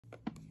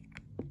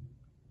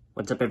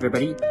What's up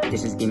everybody,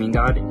 this is Gaming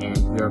God,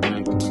 and we are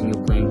going to continue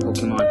playing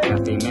Pokemon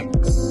Cafe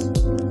Mix,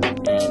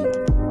 and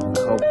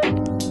I hope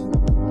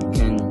we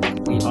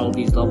can beat all of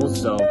these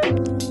levels, so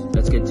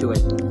let's get to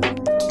it.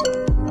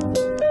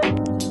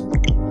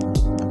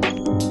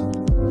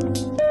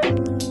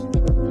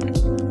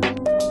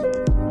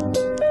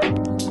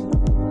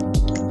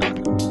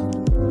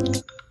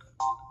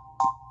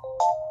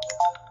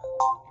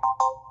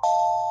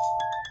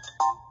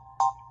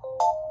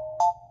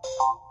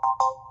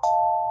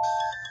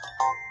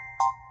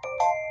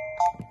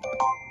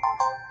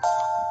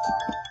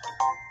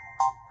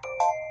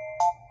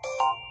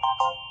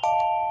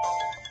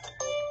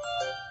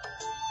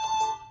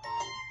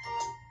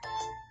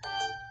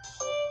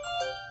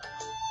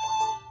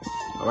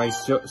 Alright,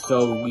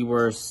 so we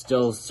were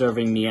still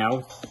serving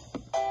Meowth.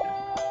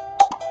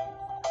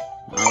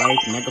 Alright,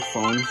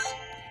 megaphones.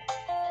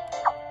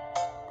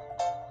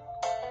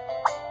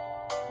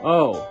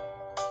 Oh.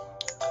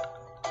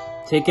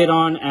 Take it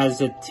on as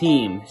a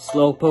team.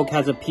 Slowpoke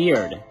has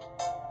appeared.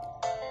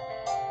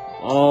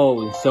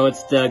 Oh, so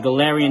it's the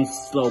Galarian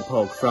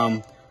Slowpoke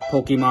from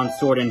Pokemon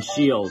Sword and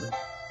Shield.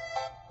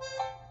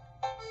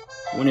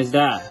 When is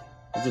that?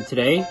 Is it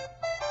today?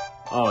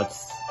 Oh,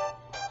 it's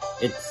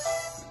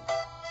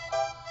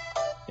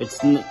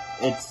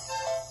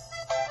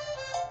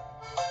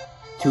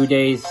 2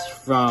 days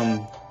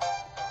from,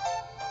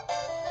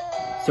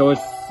 so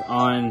it's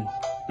on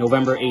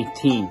November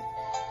 18th.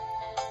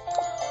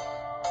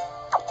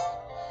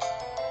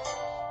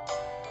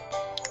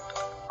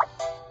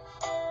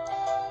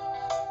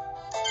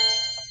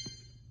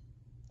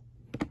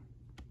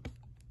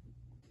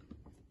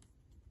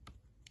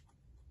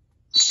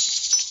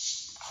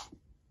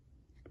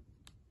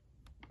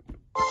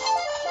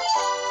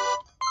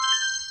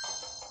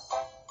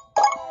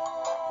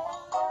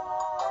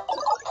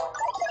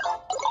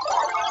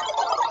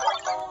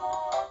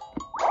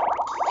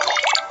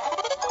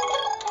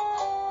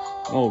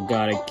 Oh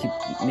god, I keep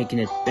making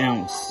it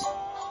bounce.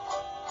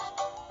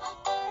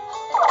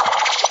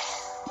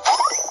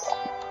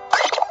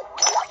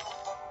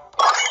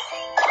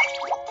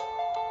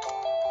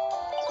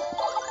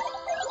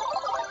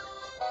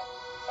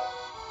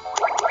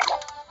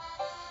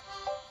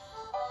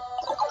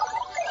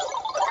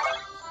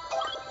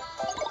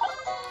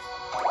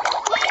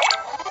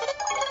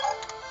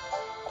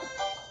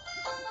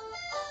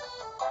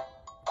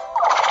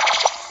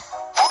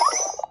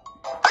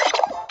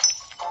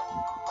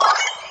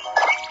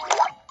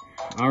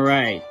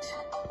 Alright.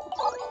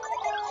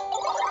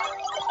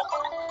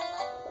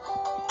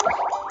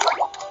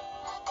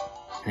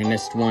 I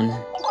missed one.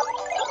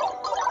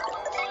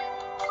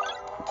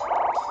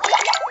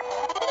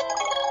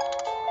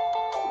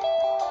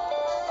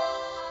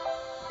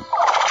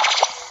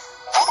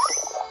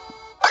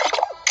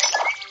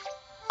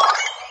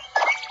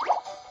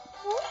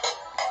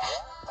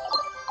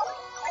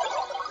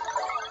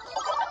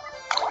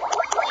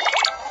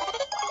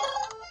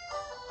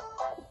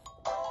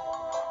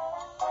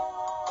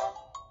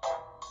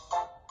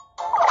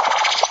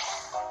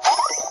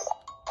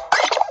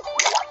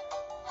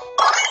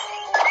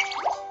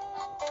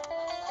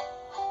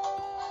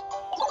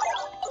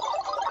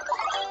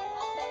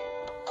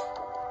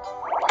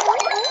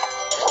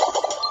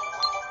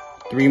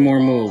 Three more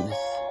moves.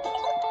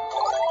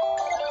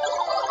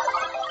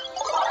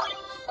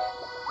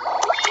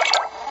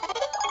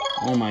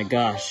 Oh my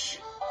gosh.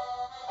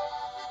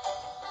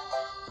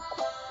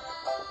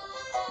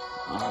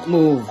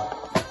 Move.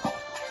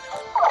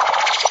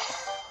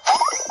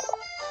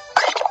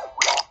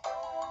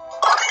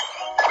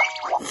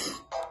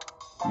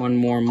 One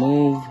more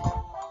move.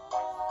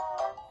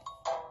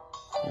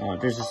 Oh,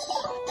 there's just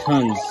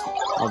tons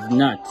of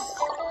nuts.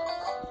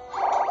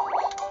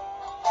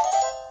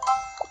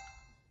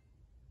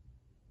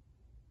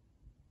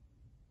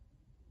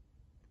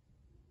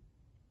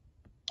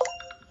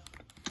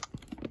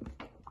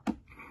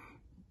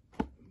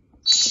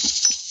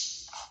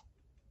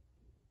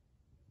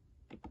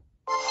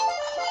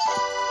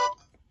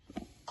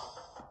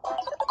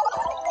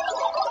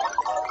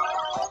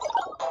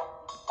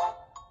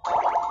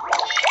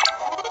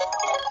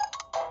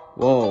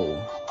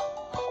 Whoa,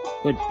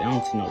 quit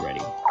bouncing already.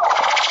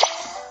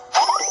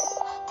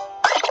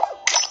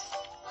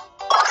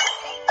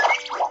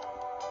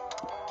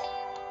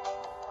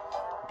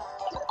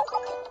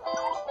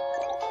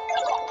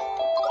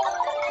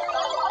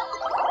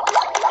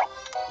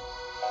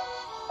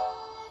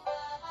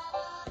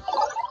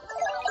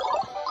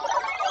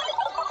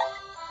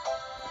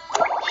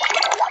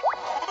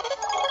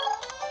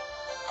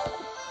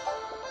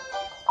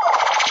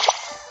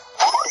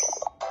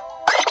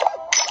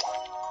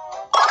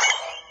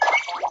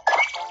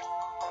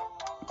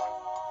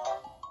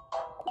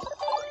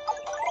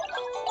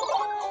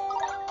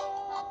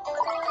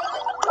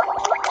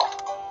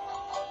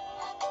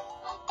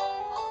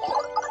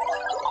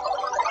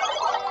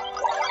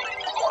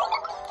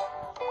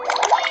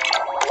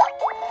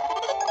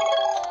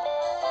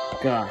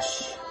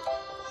 Gosh.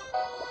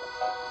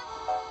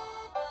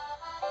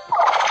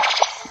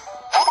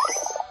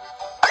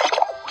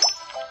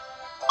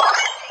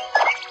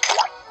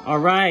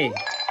 Alright.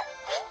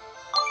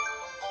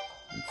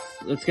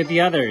 Let's get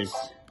the others.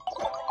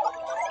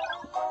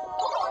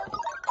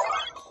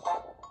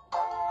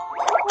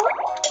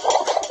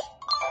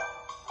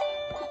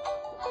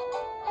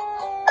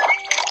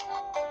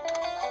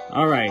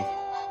 Alright.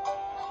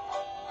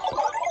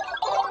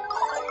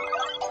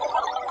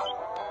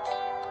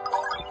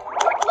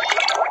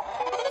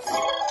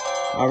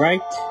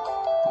 Alright.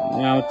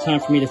 Now time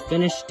for me to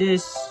finish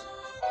this.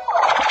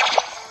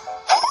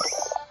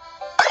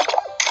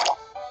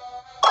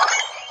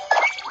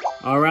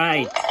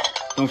 Alright.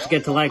 Don't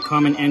forget to like,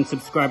 comment, and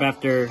subscribe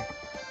after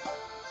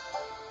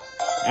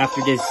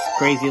this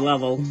crazy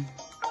level.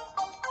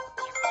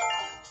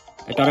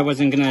 I thought I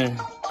wasn't gonna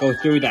go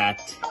through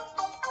that.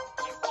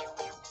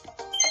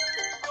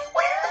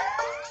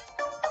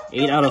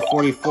 8 out of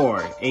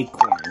 44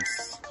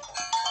 acorns.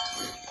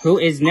 Who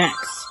is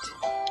next?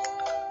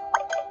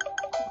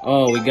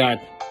 Oh, we got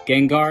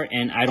Gengar,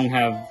 and I don't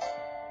have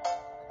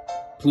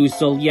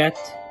Plusle yet.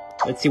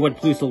 Let's see what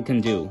Plusle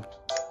can do.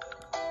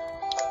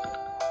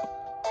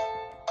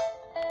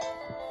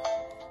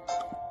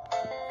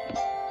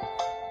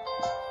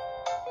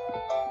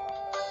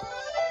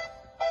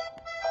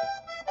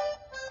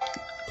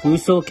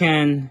 Plusle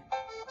can...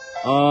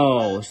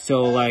 Oh,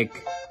 so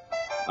like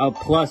a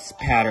plus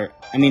pattern.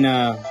 I mean,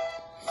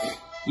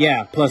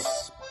 yeah,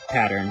 plus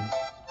pattern.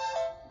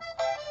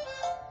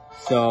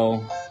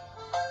 So,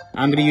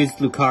 I'm gonna use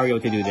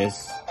Lucario to do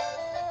this.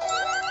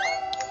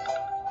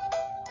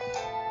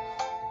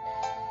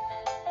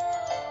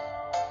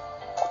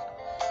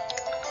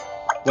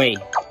 Wait,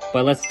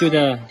 but let's do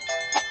to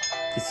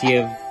see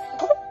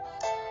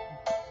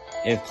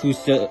if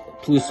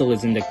Plusle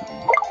is in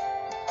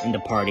the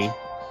party.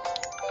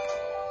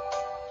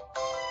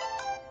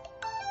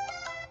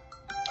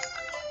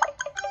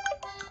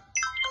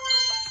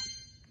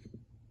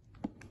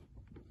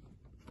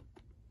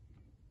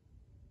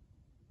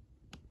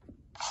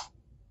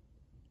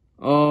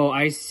 Oh,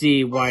 I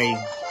see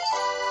why.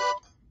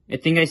 I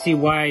think I see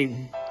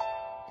why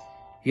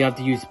you have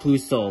to use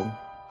Plusle.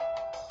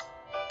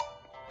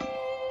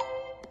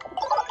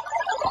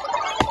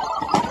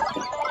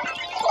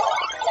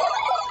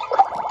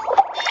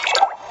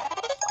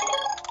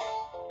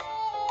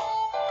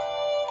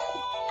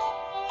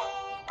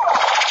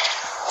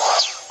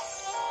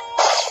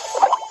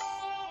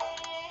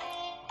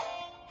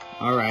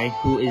 Alright,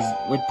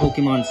 what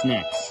Pokemon's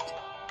next?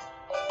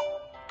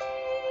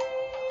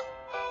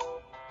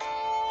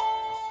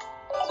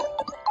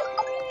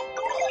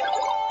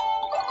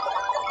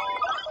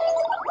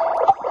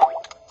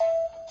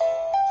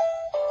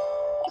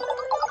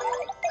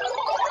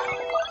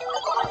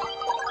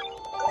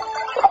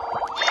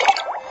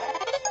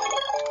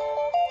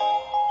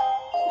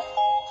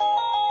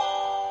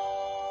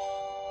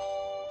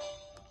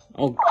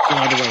 Oh, get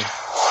out of the way.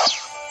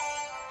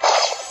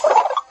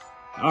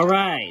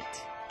 Alright.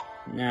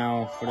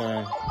 Now for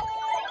the...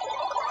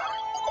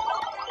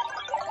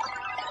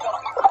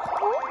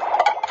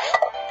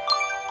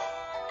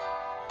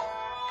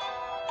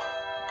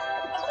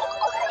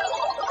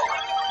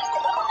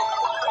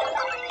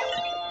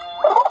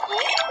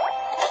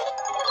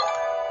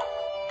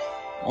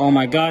 Oh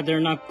my god, they're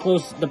not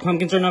close. The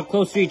pumpkins are not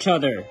close to each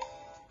other.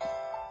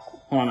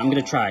 Hold on, I'm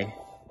gonna try.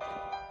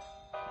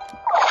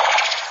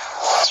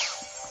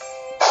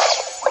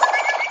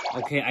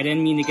 Okay, I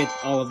didn't mean to get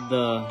all of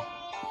the...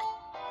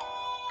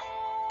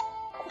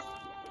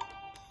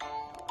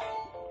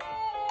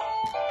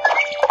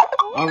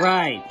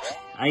 Alright,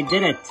 I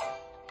did it.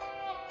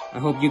 I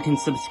hope you can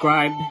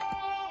subscribe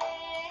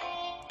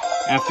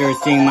after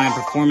seeing my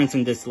performance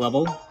in this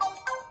level.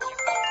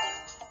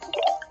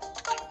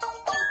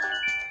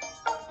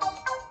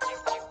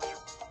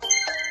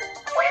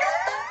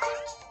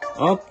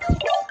 Oh,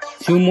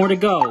 2 more to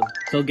go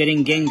till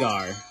getting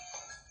Gengar.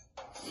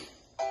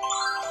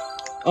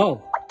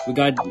 Oh, we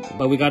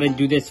gotta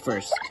do this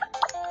first.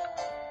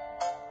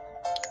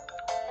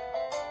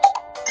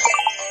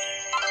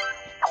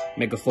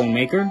 Megaphone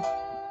Maker.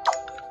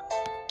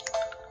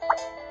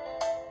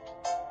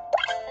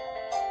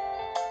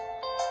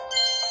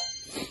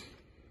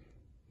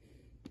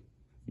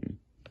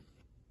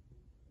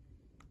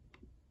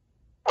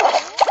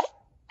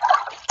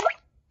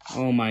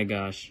 Oh my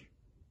gosh.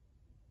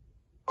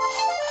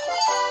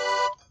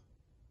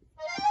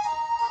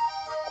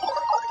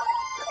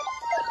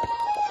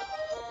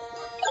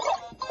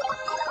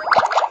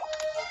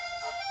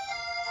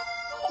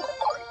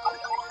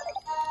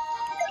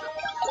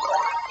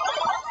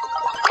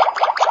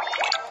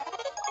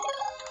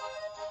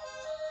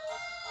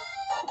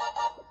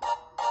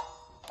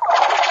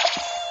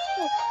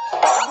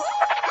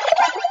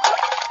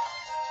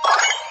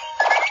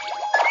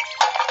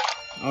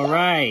 All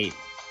right.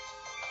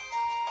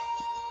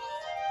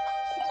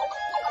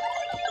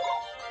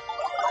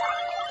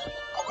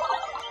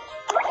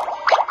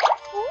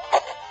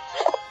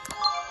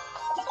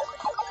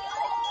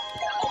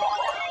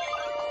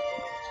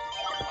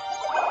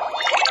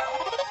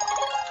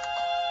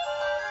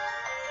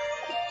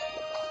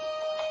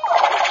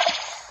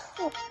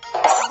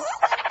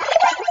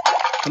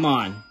 Come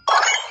on.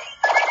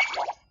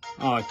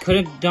 Oh, I could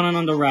have done it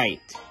on the right.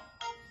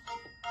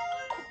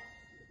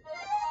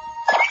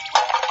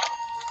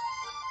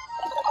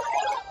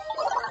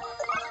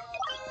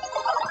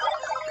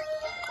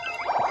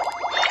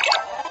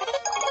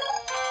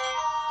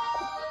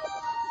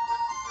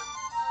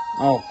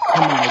 Oh,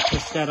 come on, I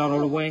pushed that out of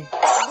the way.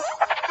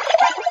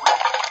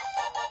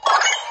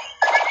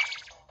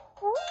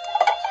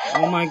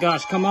 Oh my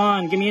gosh, come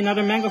on, give me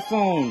another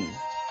megaphone.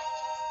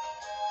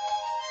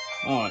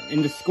 Oh,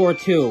 in the score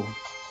too.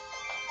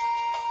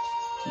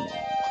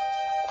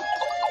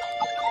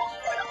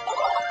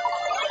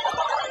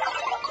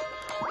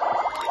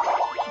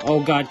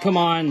 Oh god, come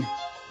on.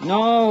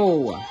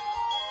 No!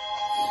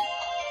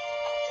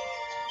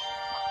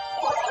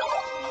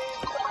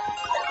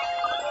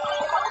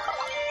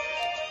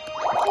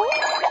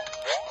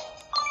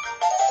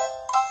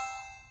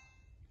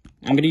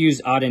 I'm gonna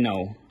use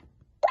Audino.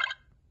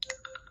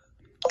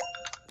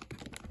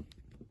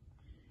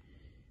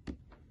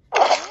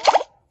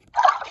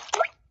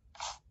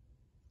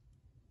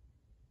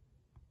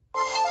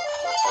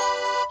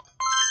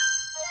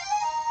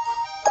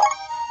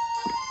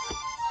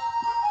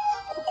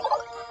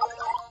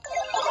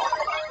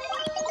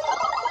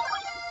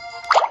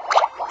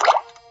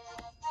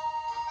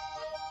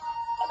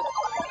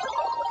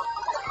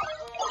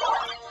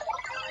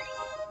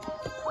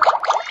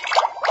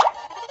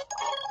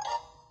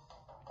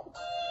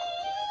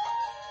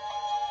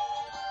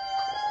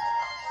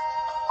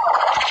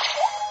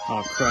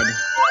 Oh, crud.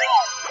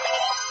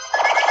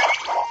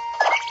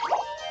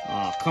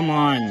 Oh, come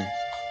on.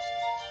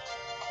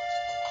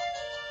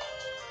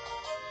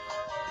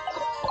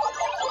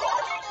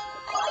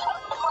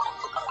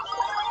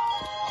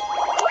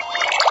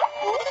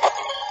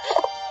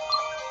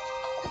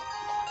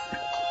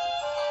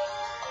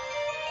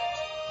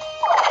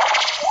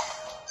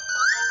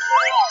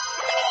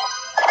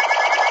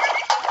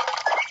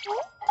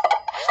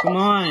 Come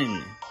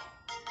on.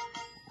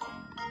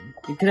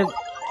 You could have...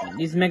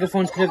 These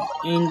megaphones could have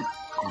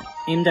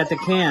aimed at the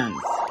cans.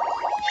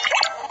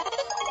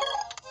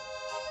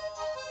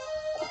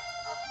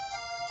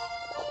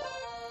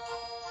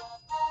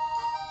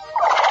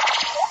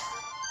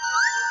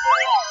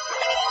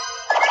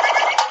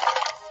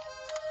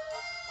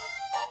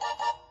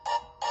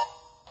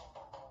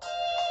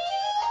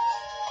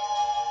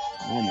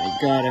 Oh my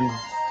god,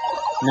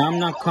 now I'm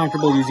not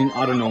comfortable using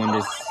Audino in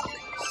this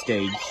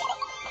stage.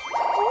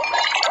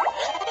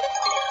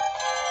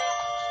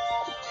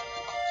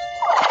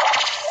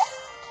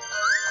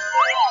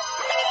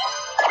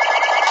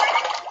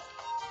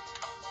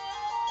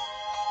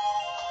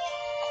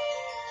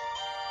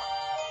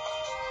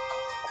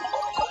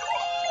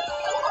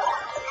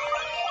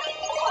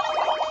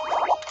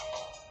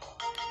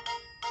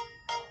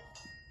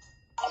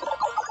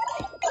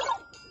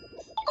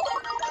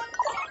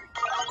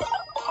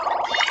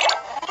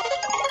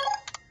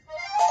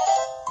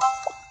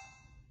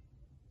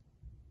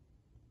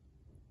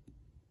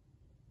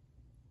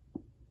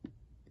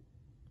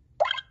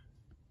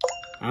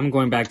 I'm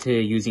going back to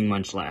using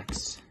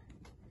Munchlax.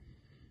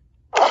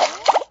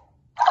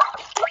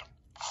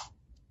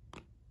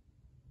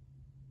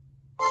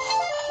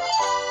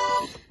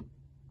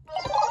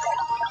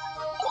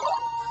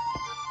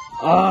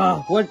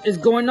 Ah, what is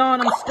going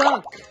on? I'm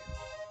stuck!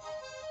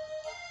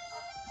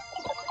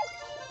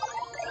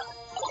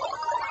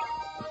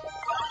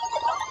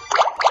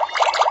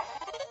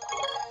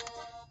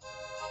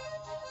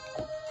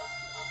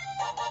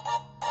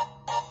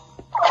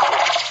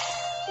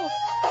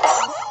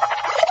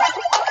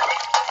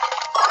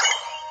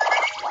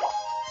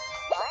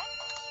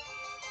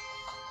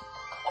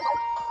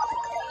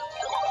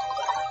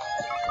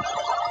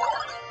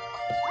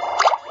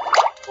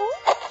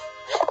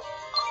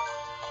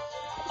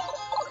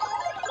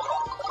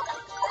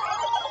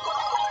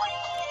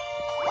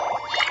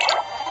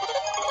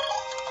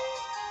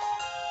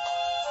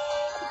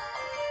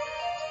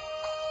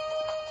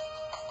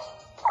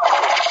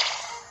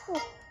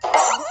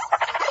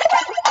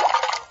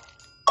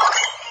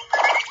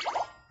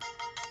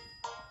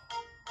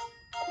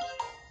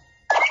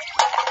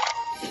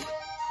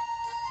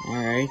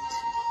 Alright.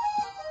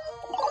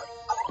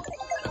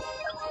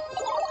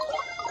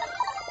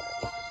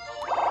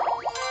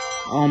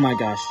 Oh my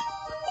gosh.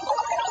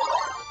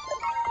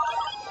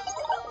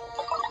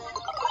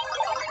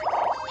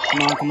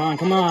 Come on, come on,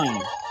 come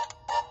on!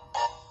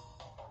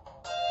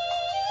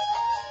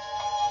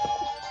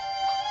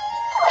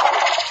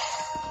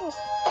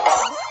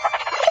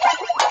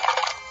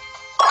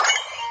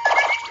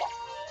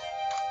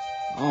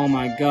 Oh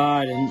my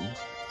god, and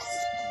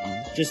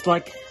just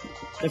like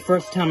the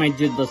first time I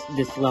did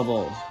this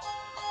level.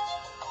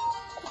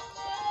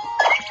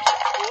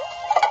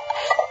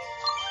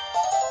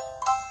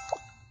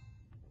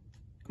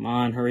 Come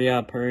on, hurry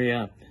up, hurry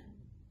up.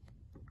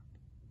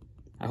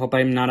 I hope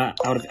I'm not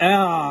out of... Oh,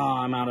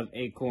 I'm out of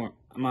acorn.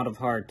 I'm out of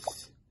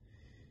hearts.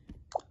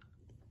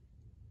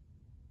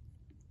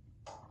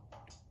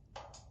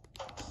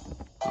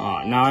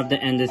 Oh, now I have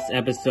to end this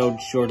episode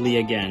shortly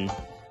again.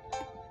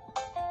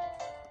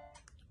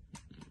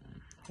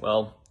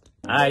 Well,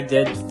 I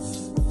did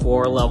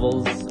 4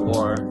 levels,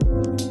 or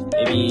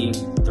maybe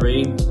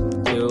 3,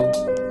 2,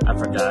 I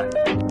forgot.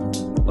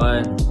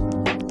 But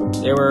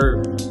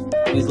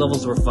these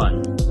levels were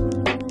fun.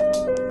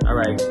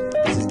 Alright,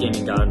 this is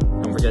Gaming God.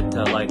 Don't forget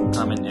to like,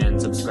 comment,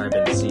 and subscribe,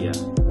 and see ya.